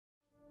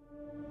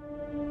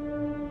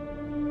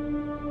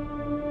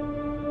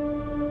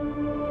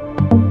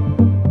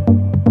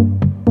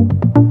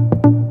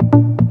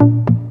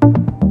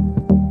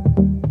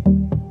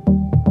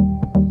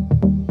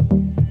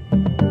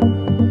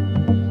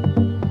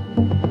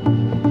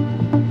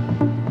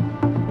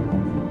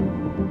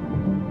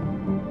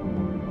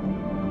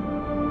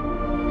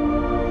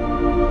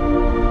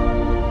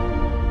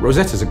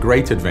Rosetta's a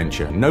great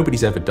adventure.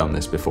 Nobody's ever done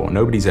this before.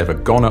 Nobody's ever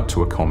gone up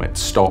to a comet,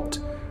 stopped,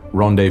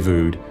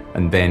 rendezvoused,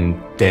 and then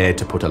dared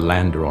to put a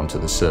lander onto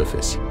the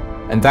surface.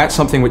 And that's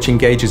something which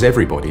engages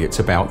everybody. It's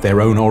about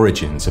their own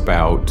origins,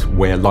 about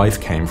where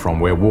life came from,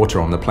 where water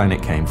on the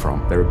planet came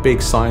from. There are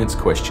big science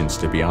questions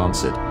to be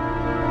answered.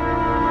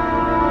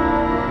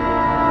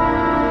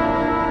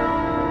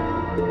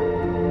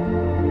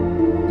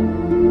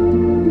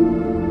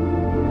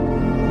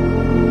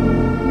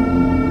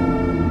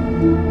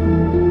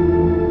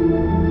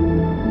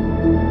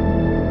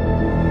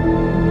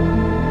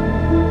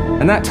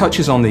 And that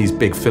touches on these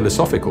big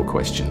philosophical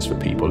questions for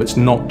people. It's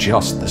not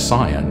just the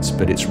science,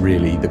 but it's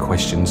really the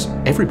questions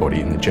everybody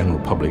in the general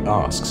public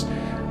asks.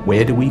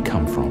 Where do we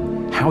come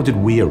from? How did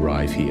we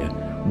arrive here?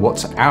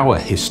 What's our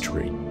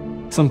history?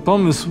 Sam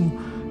pomysł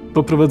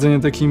poprowadzenia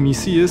takiej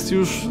misji jest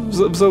już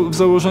w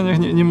założeniach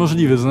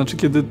niemożliwy. To znaczy,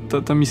 kiedy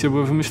ta misja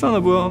była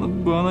wymyślana,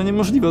 była ona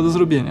niemożliwa do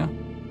zrobienia.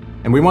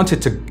 And we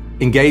wanted to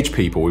engage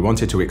people, we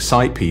wanted to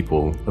excite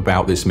people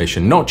about this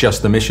mission, not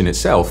just the mission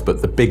itself,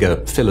 but the bigger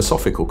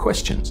philosophical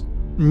questions.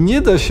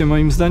 Nie da się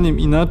moim zdaniem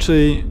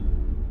inaczej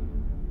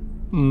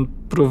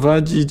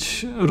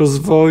prowadzić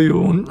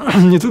rozwoju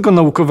nie tylko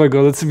naukowego,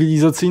 ale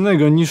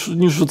cywilizacyjnego, niż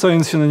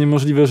rzucając się na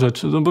niemożliwe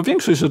rzeczy. No bo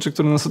większość rzeczy,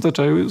 które nas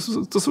otaczają,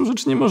 to są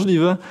rzeczy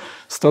niemożliwe.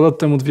 100 lat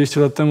temu, 200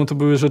 lat temu to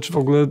były rzeczy w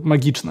ogóle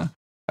magiczne.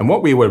 And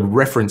what we were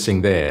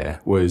referencing there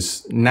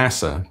was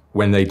NASA,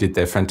 when they did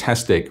their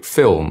fantastic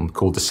film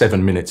called The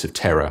 7 Minutes of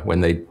Terror,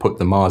 when they put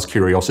the Mars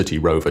Curiosity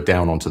rover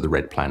down onto the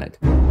red planet.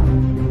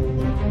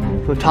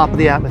 From the top of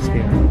the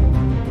atmosphere,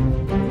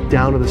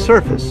 down to the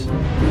surface,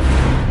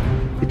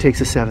 it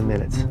takes us 7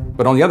 minutes.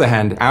 But on the other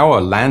hand,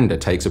 our lander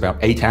takes about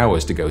 8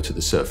 hours to go to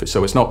the surface.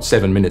 So it's not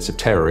 7 minutes of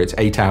terror, it's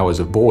 8 hours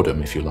of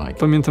boredom, if you like.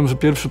 Pamiętam, że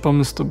pierwszy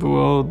pomysł to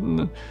było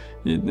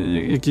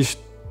jakieś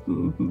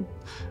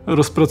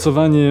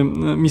rozpracowanie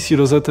misji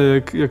Rosetta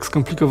jak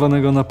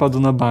skomplikowanego napadu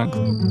na bank.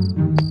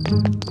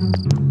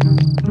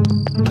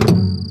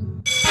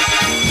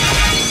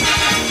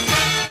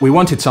 We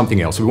wanted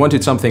something else. We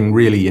wanted something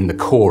really in the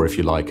core,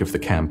 if you like, of the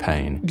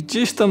campaign.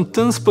 Gdzieś tam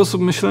ten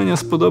sposób myślenia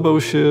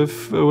spodobał się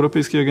w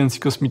Europejskiej Agencji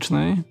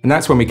Kosmicznej. And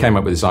that's when we came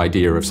up with this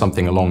idea of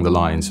something along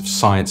the lines of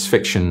science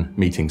fiction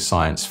meeting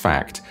science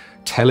fact,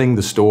 telling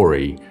the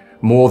story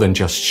more than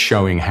just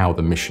showing how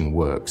the mission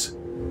works.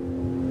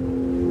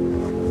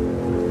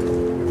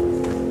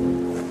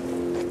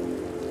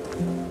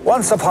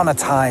 Once upon a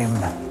time.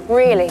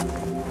 Really?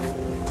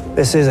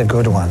 This is a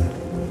good one,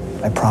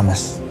 I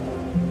promise.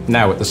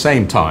 Now, at the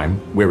same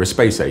time, we're a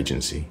space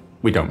agency.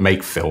 We don't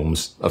make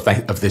films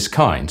of this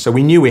kind. So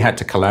we knew we had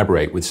to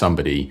collaborate with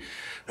somebody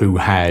who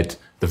had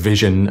the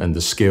vision and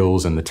the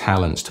skills and the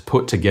talents to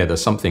put together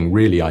something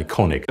really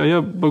iconic. A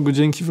ja, Bogu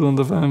dzięki,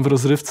 wylądowałem w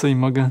rozrywce i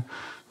mogę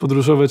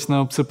podróżować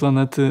na obce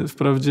planety,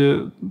 wprawdzie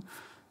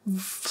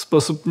w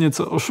sposób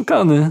nieco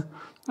oszukany,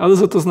 ale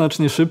za to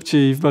znacznie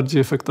szybciej i w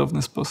bardziej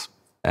efektowny sposób.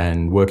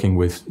 And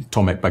working with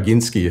Tomek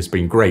Baginski has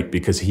been great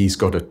because he's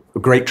got a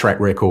great track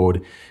record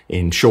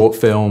in short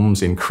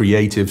films, in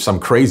creative, some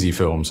crazy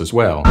films as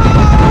well.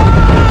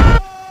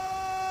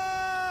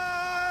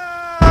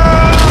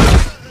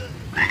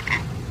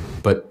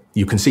 But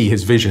you can see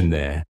his vision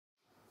there.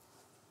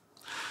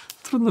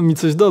 Trudno mi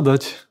coś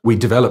dodać. We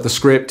developed the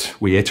script,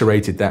 we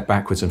iterated that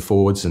backwards and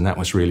forwards, and that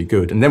was really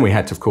good. And then we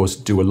had to, of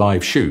course, do a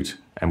live shoot.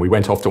 And we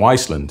went off to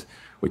Iceland,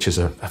 which is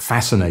a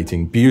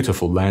fascinating,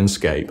 beautiful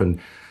landscape,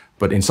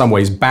 but in some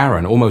ways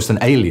barren, almost an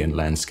alien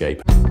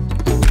landscape.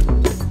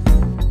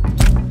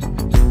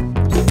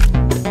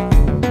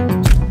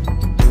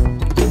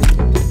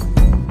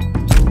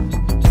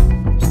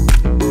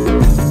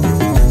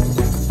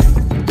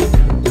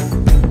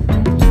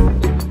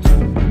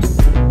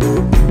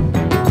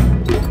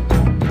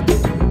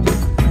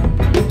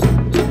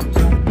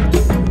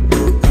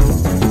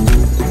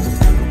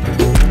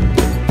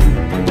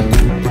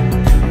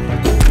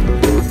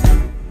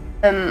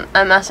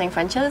 I'm Ashling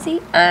Franciosi,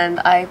 and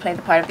I play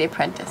the part of the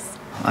apprentice.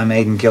 I'm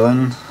Aidan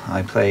Gillen.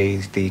 I play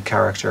the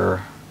character,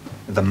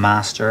 the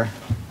Master,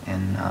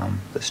 in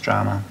this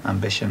drama,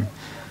 Ambition.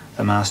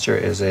 The Master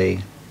is a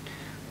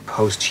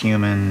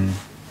post-human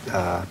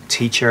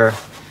teacher,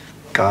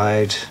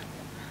 guide,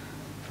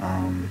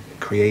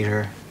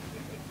 creator.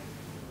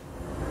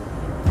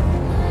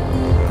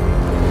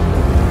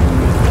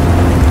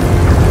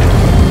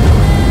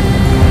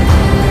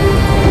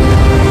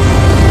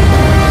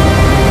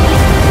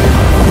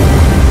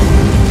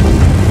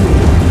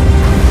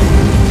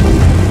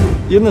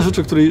 Jedna rzecz,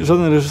 o której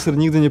żaden reżyser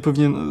nigdy nie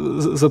powinien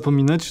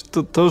zapominać,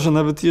 to to, że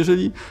nawet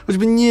jeżeli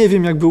choćby nie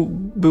wiem, jak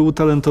był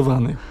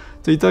utalentowany,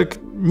 to i tak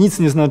nic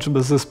nie znaczy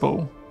bez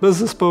zespołu. Bez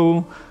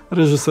zespołu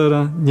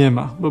reżysera nie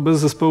ma, bo bez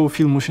zespołu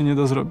filmu się nie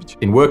da zrobić.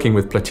 In working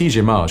with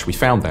Platija Marsh, we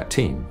found that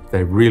team.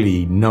 They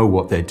really know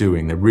what they're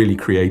doing. They're really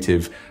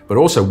creative, but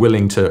also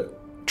willing to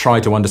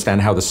try to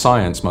understand how the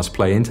science must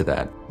play into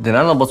that. The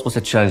nanobots was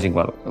a challenging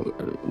one.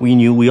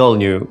 We all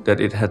knew that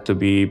it had to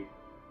be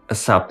a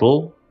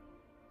subtle,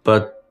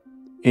 but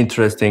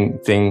interesting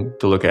thing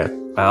to look at.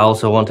 I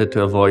also wanted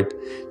to avoid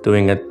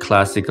doing a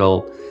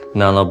classical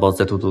nanobots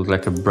that would look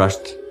like a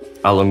brushed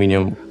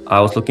aluminum. I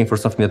was looking for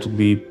something that would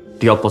be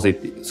the opposite,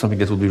 something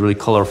that would be really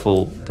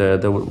colorful,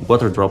 the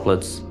water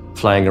droplets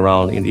flying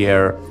around in the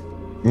air.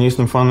 Nie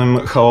jestem fanem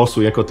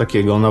chaosu jako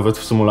takiego, nawet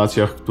w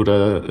symulacjach,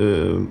 które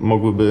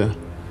mogłyby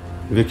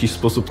w jakiś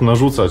sposób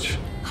narzucać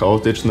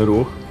chaotyczny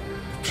ruch.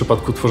 W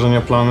przypadku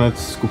tworzenia planet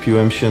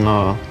skupiłem się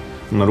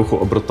na ruchu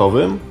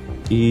obrotowym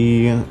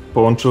i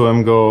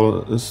połączyłem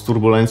go z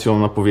turbulencją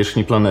na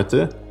powierzchni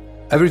planety.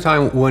 Every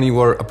time when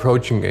you are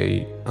approaching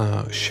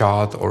a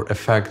shot or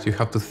effect, you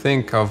have to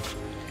think of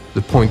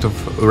the point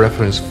of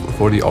reference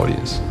for the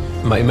audience.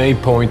 My main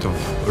point of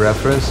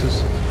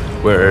references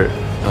were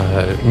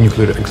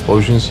nuclear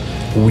explosions,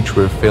 which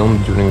were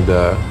filmed during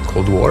the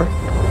Cold War.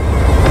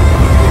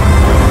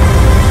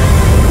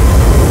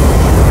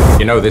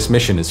 You know, this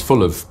mission is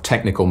full of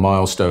technical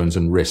milestones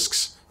and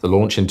risks. The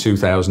launch in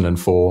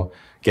 2004,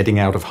 getting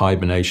out of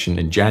hibernation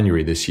in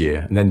January this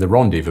year, and then the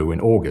rendezvous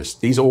in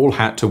August. These all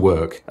had to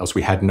work, else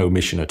we had no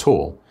mission at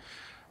all.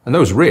 And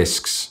those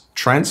risks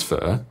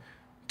transfer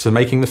to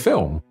making the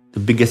film. The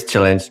biggest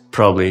challenge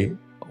probably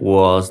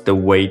was the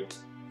weight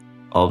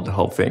of the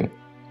whole thing.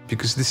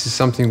 Because this is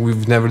something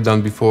we've never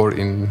done before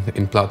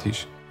in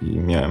Platish. I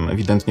miałem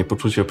ewidentnie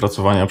poczucie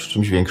opracowania przy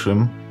czymś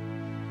większym,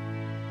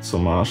 co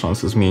ma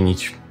szansę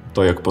zmienić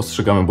to, jak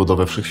postrzegamy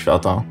budowę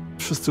wszechświata.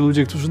 Wszyscy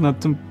ludzie, którzy nad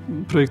tym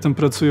projektem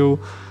pracują,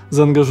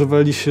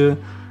 zaangażowali się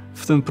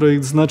w ten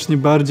projekt znacznie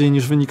bardziej,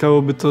 niż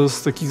wynikałoby to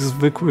z takich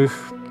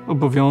zwykłych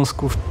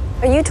obowiązków.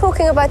 Are you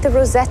talking about the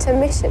Rosetta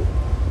mission?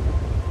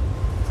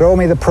 Throw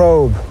me the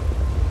probe.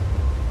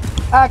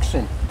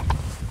 Action.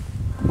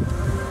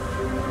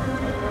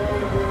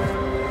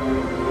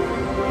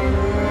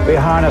 We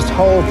harnessed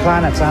whole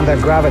planets and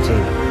their gravity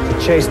to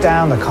chase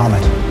down the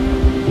comet.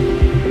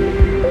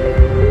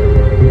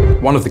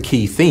 One of the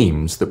key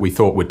themes that we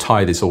thought would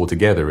tie this all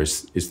together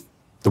is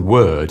the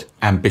word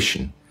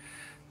ambition.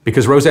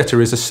 Because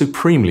Rosetta is a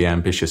supremely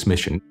ambitious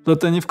mission.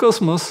 Latanie w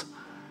kosmos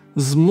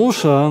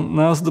zmusza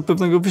nas do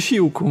pewnego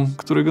wysiłku,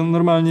 którego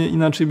normalnie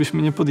inaczej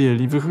byśmy nie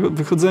podjęli.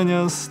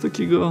 Wychodzenia z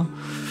takiego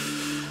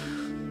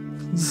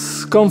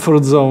z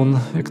comfort zone,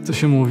 jak to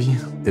się mówi.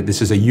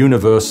 This is a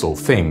universal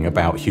thing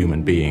about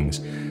human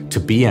beings. To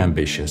be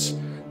ambitious,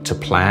 to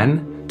plan,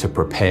 to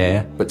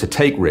prepare, but to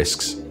take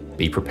risks.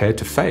 Be prepared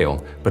to fail,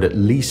 but at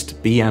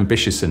least be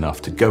ambitious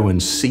enough to go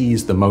and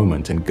seize the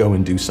moment and go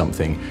and do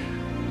something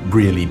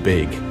really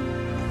big.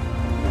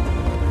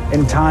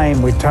 In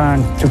time, we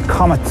turn to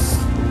comets.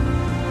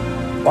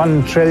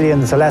 1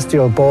 trillion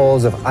celestial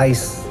balls of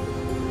ice,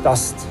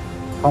 dust,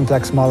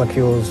 complex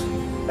molecules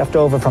left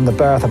over from the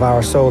birth of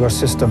our solar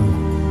system.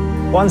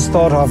 Once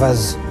thought of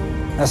as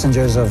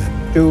messengers of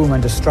doom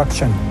and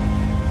destruction,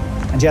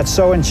 and yet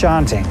so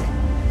enchanting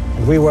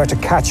that we were to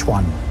catch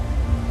one.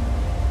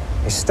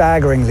 A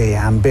staggeringly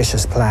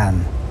ambitious plan.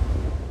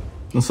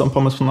 Sam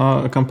pomysł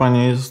na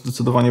kampanię jest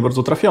zdecydowanie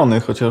bardzo trafiony,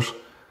 chociaż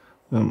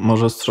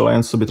może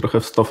strzelając sobie trochę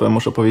w stofę,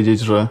 muszę powiedzieć,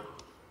 że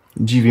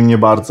dziwi mnie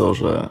bardzo,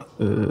 że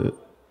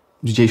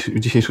w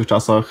dzisiejszych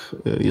czasach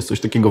jest coś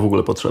takiego w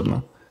ogóle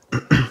potrzebne.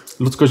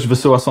 Ludzkość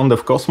wysyła sondę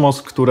w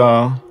kosmos,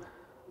 która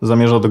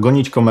zamierza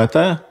dogonić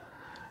kometę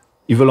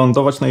i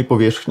wylądować na jej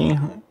powierzchni,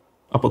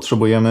 a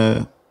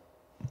potrzebujemy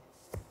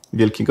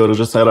wielkiego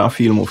reżysera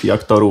filmów i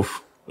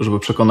aktorów, żeby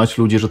przekonać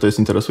ludzi, że to jest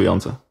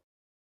interesujące.